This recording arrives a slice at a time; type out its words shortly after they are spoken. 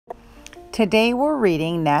Today we're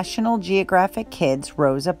reading National Geographic Kids'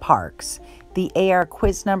 Rosa Parks. The AR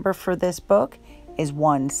quiz number for this book is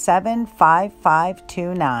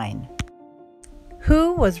 175529.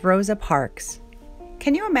 Who was Rosa Parks?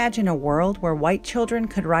 Can you imagine a world where white children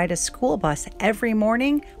could ride a school bus every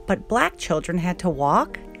morning, but black children had to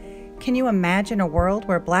walk? Can you imagine a world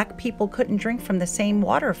where black people couldn't drink from the same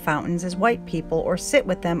water fountains as white people or sit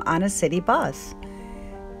with them on a city bus?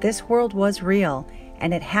 This world was real,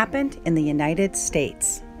 and it happened in the United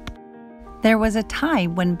States. There was a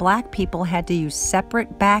time when black people had to use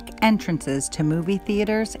separate back entrances to movie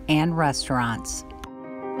theaters and restaurants.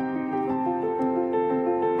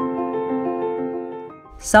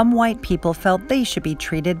 Some white people felt they should be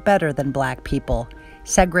treated better than black people.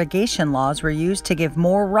 Segregation laws were used to give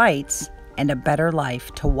more rights and a better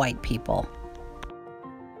life to white people.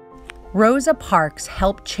 Rosa Parks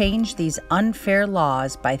helped change these unfair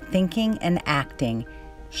laws by thinking and acting.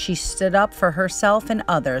 She stood up for herself and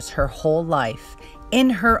others her whole life. In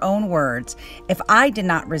her own words, "If I did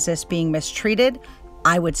not resist being mistreated,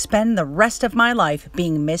 I would spend the rest of my life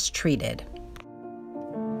being mistreated."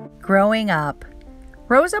 Growing up,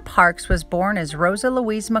 Rosa Parks was born as Rosa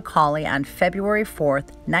Louise McCauley on February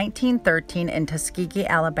 4th, 1913 in Tuskegee,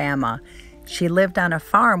 Alabama. She lived on a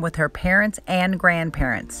farm with her parents and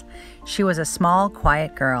grandparents. She was a small,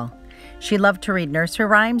 quiet girl. She loved to read nursery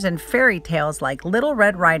rhymes and fairy tales like Little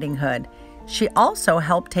Red Riding Hood. She also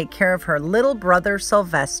helped take care of her little brother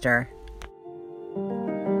Sylvester.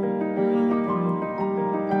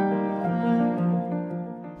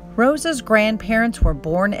 Rosa's grandparents were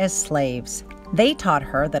born as slaves. They taught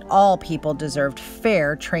her that all people deserved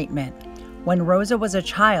fair treatment. When Rosa was a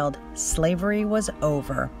child, slavery was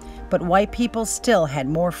over, but white people still had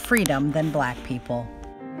more freedom than black people.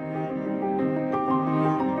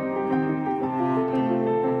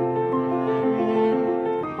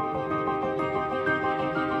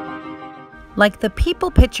 Like the people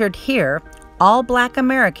pictured here, all black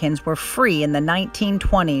Americans were free in the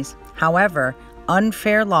 1920s. However,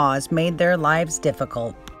 unfair laws made their lives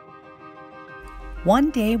difficult. One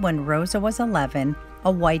day when Rosa was 11,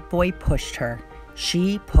 a white boy pushed her.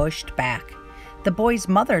 She pushed back. The boy's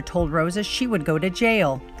mother told Rosa she would go to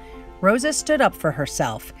jail. Rosa stood up for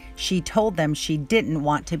herself. She told them she didn't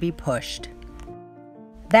want to be pushed.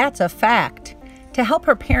 That's a fact. To help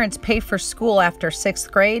her parents pay for school after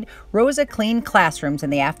 6th grade, Rosa cleaned classrooms in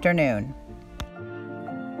the afternoon.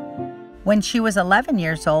 When she was 11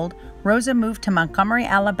 years old, Rosa moved to Montgomery,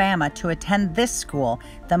 Alabama to attend this school,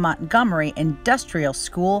 the Montgomery Industrial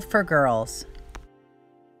School for Girls.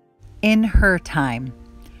 In her time,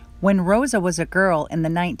 when Rosa was a girl in the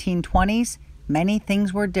 1920s, many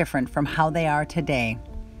things were different from how they are today.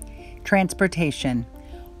 Transportation.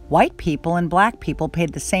 White people and black people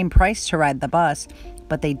paid the same price to ride the bus,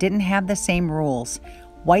 but they didn't have the same rules.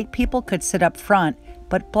 White people could sit up front,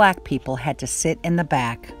 but black people had to sit in the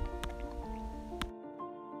back.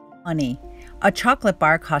 Money. A chocolate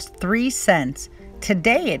bar cost 3 cents.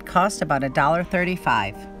 Today it costs about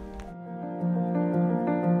 $1.35.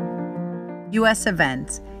 U.S.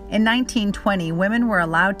 events. In 1920, women were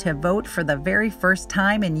allowed to vote for the very first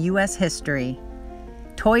time in U.S. history.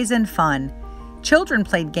 Toys and fun. Children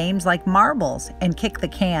played games like marbles and kick the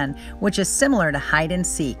can, which is similar to hide and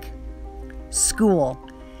seek. School.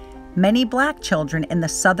 Many black children in the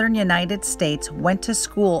southern United States went to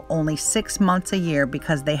school only 6 months a year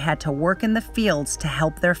because they had to work in the fields to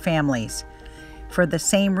help their families. For the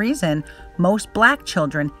same reason, most black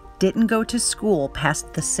children didn't go to school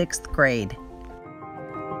past the 6th grade.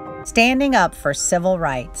 Standing up for civil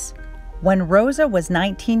rights. When Rosa was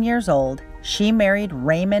 19 years old, she married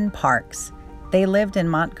Raymond Parks. They lived in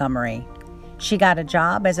Montgomery. She got a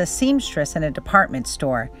job as a seamstress in a department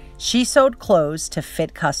store. She sewed clothes to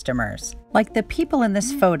fit customers. Like the people in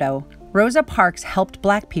this photo, Rosa Parks helped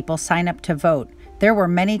black people sign up to vote. There were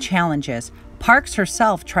many challenges. Parks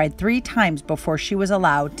herself tried 3 times before she was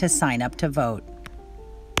allowed to sign up to vote.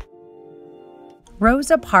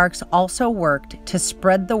 Rosa Parks also worked to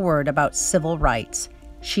spread the word about civil rights.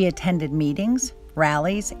 She attended meetings,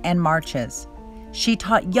 rallies, and marches. She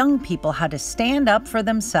taught young people how to stand up for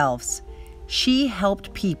themselves. She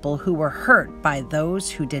helped people who were hurt by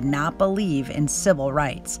those who did not believe in civil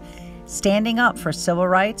rights. Standing up for civil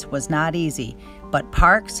rights was not easy, but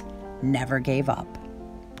Parks never gave up.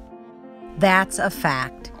 That's a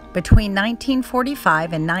fact. Between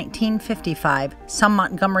 1945 and 1955, some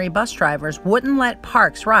Montgomery bus drivers wouldn't let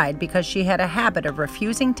Parks ride because she had a habit of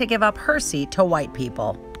refusing to give up her seat to white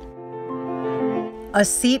people. A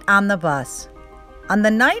seat on the bus. On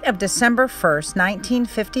the night of December 1st,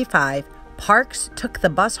 1955, Parks took the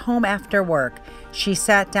bus home after work. She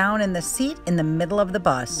sat down in the seat in the middle of the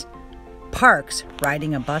bus. Parks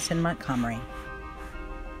riding a bus in Montgomery.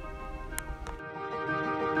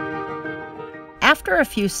 After a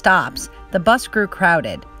few stops, the bus grew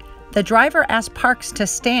crowded. The driver asked Parks to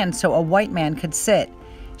stand so a white man could sit.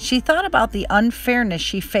 She thought about the unfairness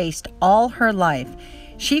she faced all her life.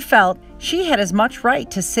 She felt she had as much right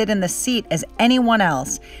to sit in the seat as anyone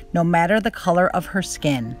else, no matter the color of her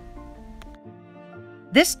skin.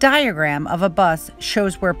 This diagram of a bus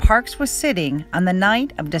shows where Parks was sitting on the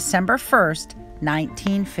night of December 1st,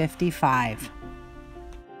 1955.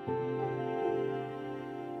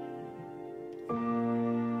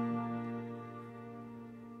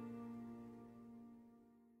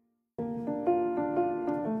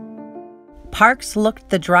 Parks looked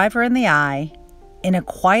the driver in the eye. In a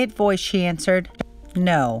quiet voice, she answered,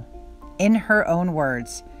 "No." In her own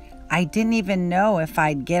words, "I didn't even know if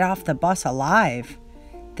I'd get off the bus alive."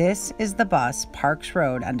 This is the bus Parks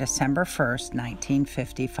rode on December 1st,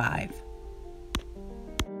 1955.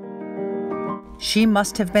 She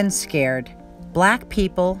must have been scared. Black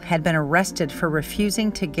people had been arrested for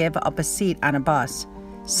refusing to give up a seat on a bus.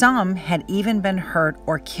 Some had even been hurt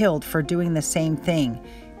or killed for doing the same thing.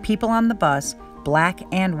 People on the bus, black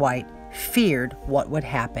and white, feared what would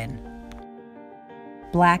happen.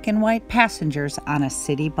 Black and white passengers on a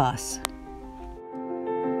city bus.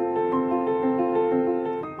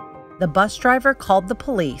 The bus driver called the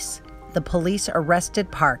police. The police arrested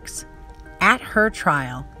Parks. At her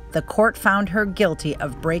trial, the court found her guilty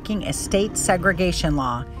of breaking a state segregation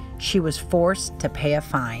law. She was forced to pay a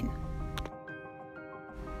fine.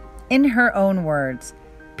 In her own words,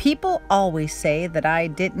 "People always say that I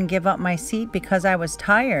didn't give up my seat because I was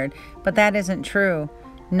tired, but that isn't true.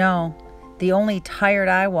 No, the only tired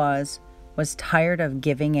I was tired of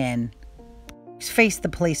giving in." She faced the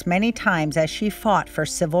police many times as she fought for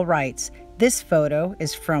civil rights. This photo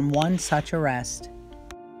is from one such arrest.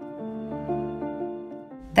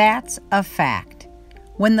 That's a fact.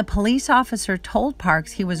 When the police officer told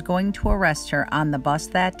Parks he was going to arrest her on the bus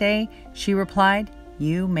that day, she replied,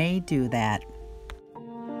 "You may do that."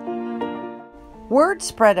 Word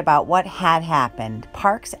spread about what had happened.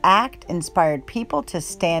 Parks' act inspired people to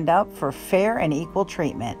stand up for fair and equal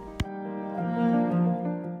treatment.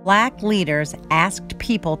 Black leaders asked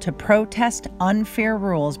people to protest unfair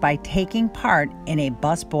rules by taking part in a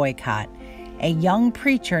bus boycott. A young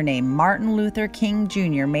preacher named Martin Luther King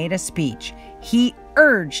Jr. made a speech. He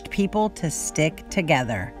urged people to stick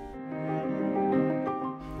together.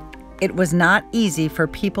 It was not easy for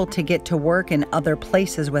people to get to work in other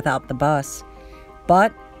places without the bus.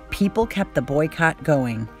 But people kept the boycott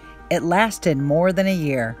going. It lasted more than a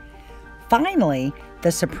year. Finally,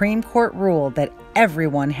 the Supreme Court ruled that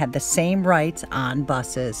everyone had the same rights on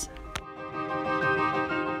buses.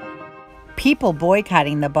 People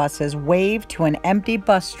boycotting the buses waved to an empty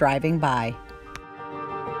bus driving by.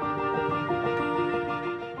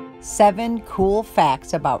 7 cool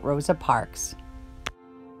facts about Rosa Parks.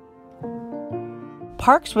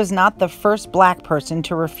 Parks was not the first black person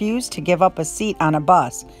to refuse to give up a seat on a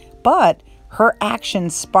bus, but her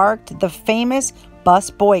actions sparked the famous bus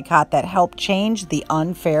boycott that helped change the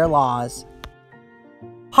unfair laws.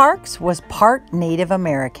 Parks was part Native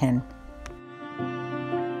American.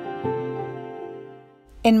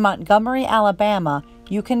 In Montgomery, Alabama,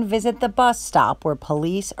 you can visit the bus stop where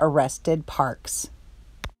police arrested Parks.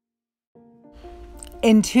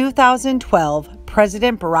 In 2012,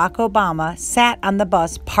 President Barack Obama sat on the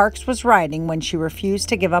bus Parks was riding when she refused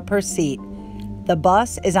to give up her seat. The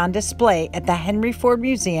bus is on display at the Henry Ford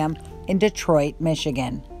Museum in Detroit,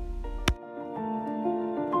 Michigan.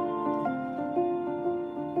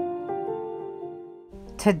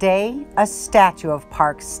 Today, a statue of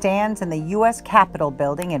Parks stands in the U.S. Capitol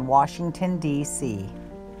building in Washington, D.C.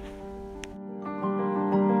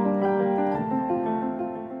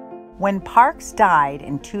 When Parks died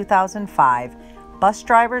in 2005, bus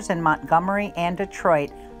drivers in Montgomery and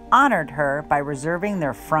Detroit honored her by reserving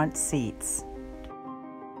their front seats.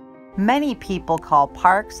 Many people call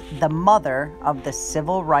Parks the mother of the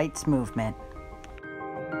civil rights movement.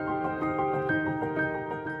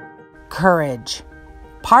 Courage.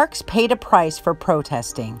 Parks paid a price for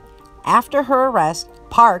protesting. After her arrest,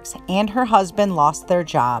 Parks and her husband lost their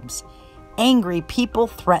jobs. Angry people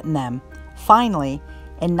threatened them. Finally,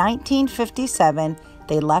 in 1957,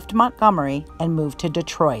 they left Montgomery and moved to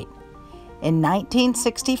Detroit. In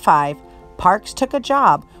 1965, Parks took a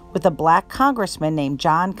job with a black congressman named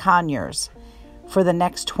John Conyers. For the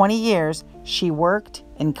next 20 years, she worked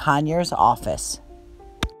in Conyers' office.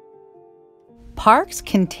 Parks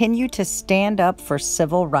continued to stand up for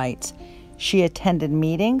civil rights. She attended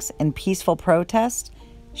meetings and peaceful protests.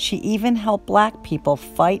 She even helped Black people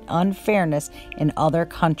fight unfairness in other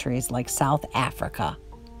countries like South Africa.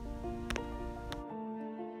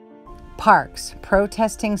 Parks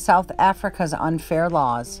protesting South Africa's unfair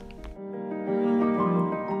laws.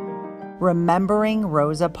 Remembering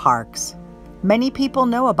Rosa Parks. Many people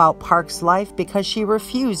know about Parks' life because she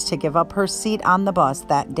refused to give up her seat on the bus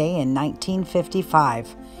that day in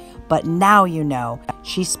 1955. But now you know,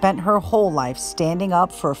 she spent her whole life standing up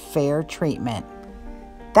for fair treatment.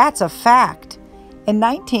 That's a fact. In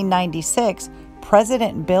 1996,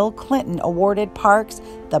 President Bill Clinton awarded Parks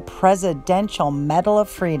the Presidential Medal of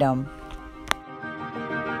Freedom.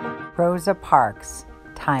 Rosa Parks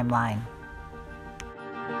timeline.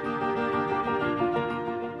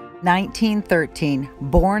 1913,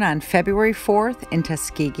 born on February 4th in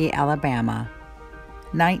Tuskegee, Alabama.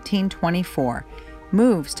 1924,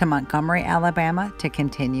 moves to Montgomery, Alabama to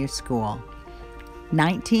continue school.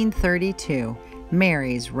 1932,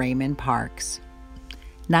 marries Raymond Parks.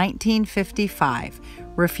 1955,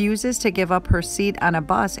 refuses to give up her seat on a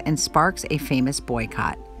bus and sparks a famous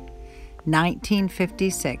boycott.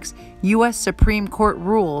 1956, U.S. Supreme Court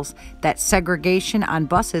rules that segregation on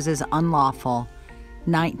buses is unlawful.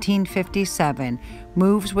 1957,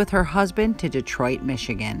 moves with her husband to Detroit,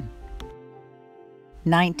 Michigan.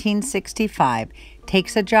 1965,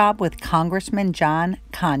 takes a job with Congressman John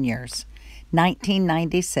Conyers.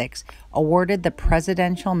 1996, awarded the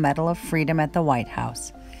Presidential Medal of Freedom at the White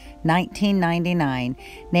House. 1999,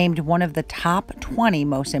 named one of the top 20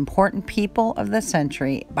 most important people of the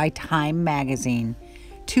century by Time magazine.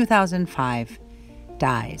 2005,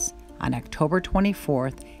 dies on October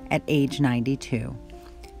 24th at age 92.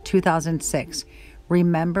 2006,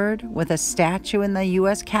 remembered with a statue in the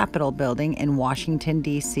U.S. Capitol building in Washington,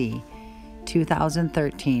 D.C.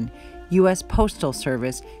 2013, U.S. Postal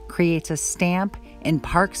Service creates a stamp in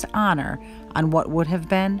Parks' honor on what would have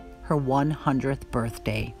been her 100th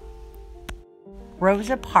birthday.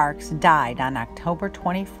 Rosa Parks died on October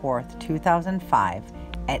 24, 2005,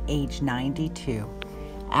 at age 92.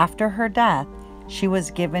 After her death, she was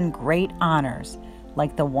given great honors,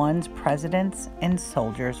 like the ones presidents and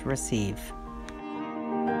soldiers receive.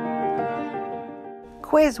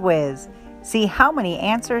 Quiz Whiz. See how many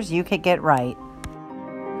answers you could get right.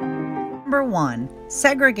 Number 1.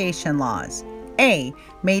 Segregation laws. A.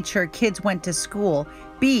 Made sure kids went to school.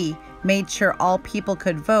 B. Made sure all people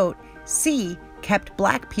could vote. C. Kept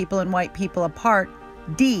Black people and white people apart.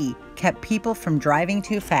 D. Kept people from driving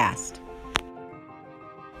too fast.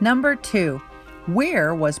 Number 2.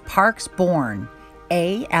 Where was Parks born?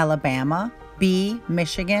 A. Alabama. B.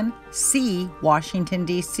 Michigan. C. Washington,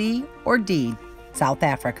 D.C. or D. South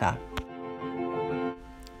Africa.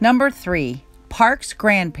 Number 3. Parks'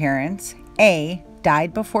 grandparents. A.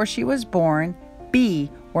 Died before she was born. B.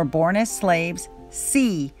 Were born as slaves.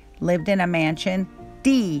 C. Lived in a mansion.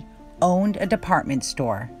 D. Owned a department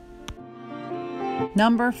store.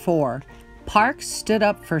 Number 4. Parks stood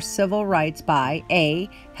up for civil rights by A.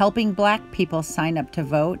 Helping Black people sign up to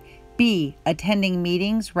vote. B. Attending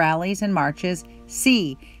meetings, rallies, and marches.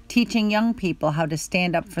 C. Teaching young people how to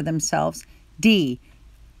stand up for themselves. D.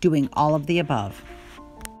 Doing all of the above.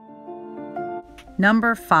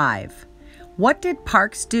 Number 5. What did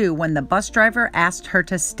Parks do when the bus driver asked her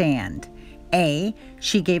to stand? A.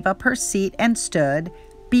 She gave up her seat and stood.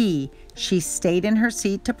 B. She stayed in her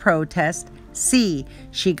seat to protest. C.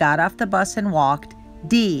 She got off the bus and walked.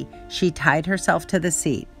 D. She tied herself to the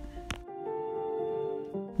seat.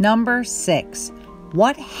 Number 6.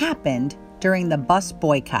 What happened during the bus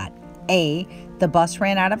boycott? A. The bus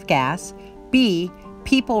ran out of gas. B.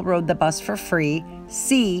 People rode the bus for free.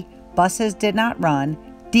 C. Buses did not run.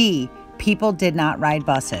 D. People did not ride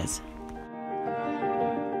buses.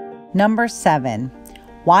 Number 7.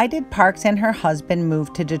 Why did Parks and her husband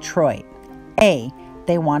move to Detroit? A.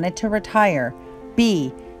 They wanted to retire.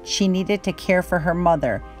 B. She needed to care for her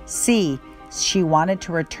mother. C. She wanted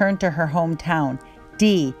to return to her hometown.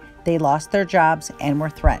 D. They lost their jobs and were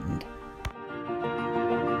threatened.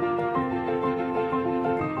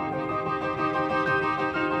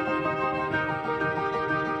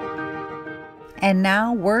 And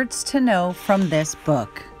now, words to know from this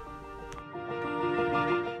book.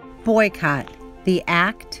 Boycott, the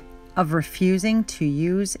act of refusing to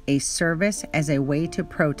use a service as a way to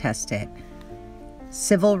protest it.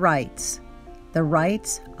 Civil rights, the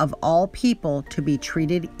rights of all people to be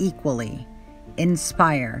treated equally.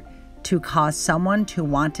 Inspire, to cause someone to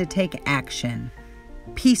want to take action.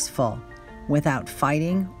 Peaceful, without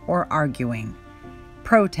fighting or arguing.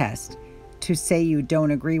 Protest, to say you don't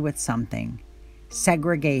agree with something.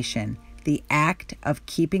 Segregation, the act of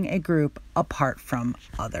keeping a group apart from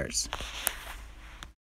others.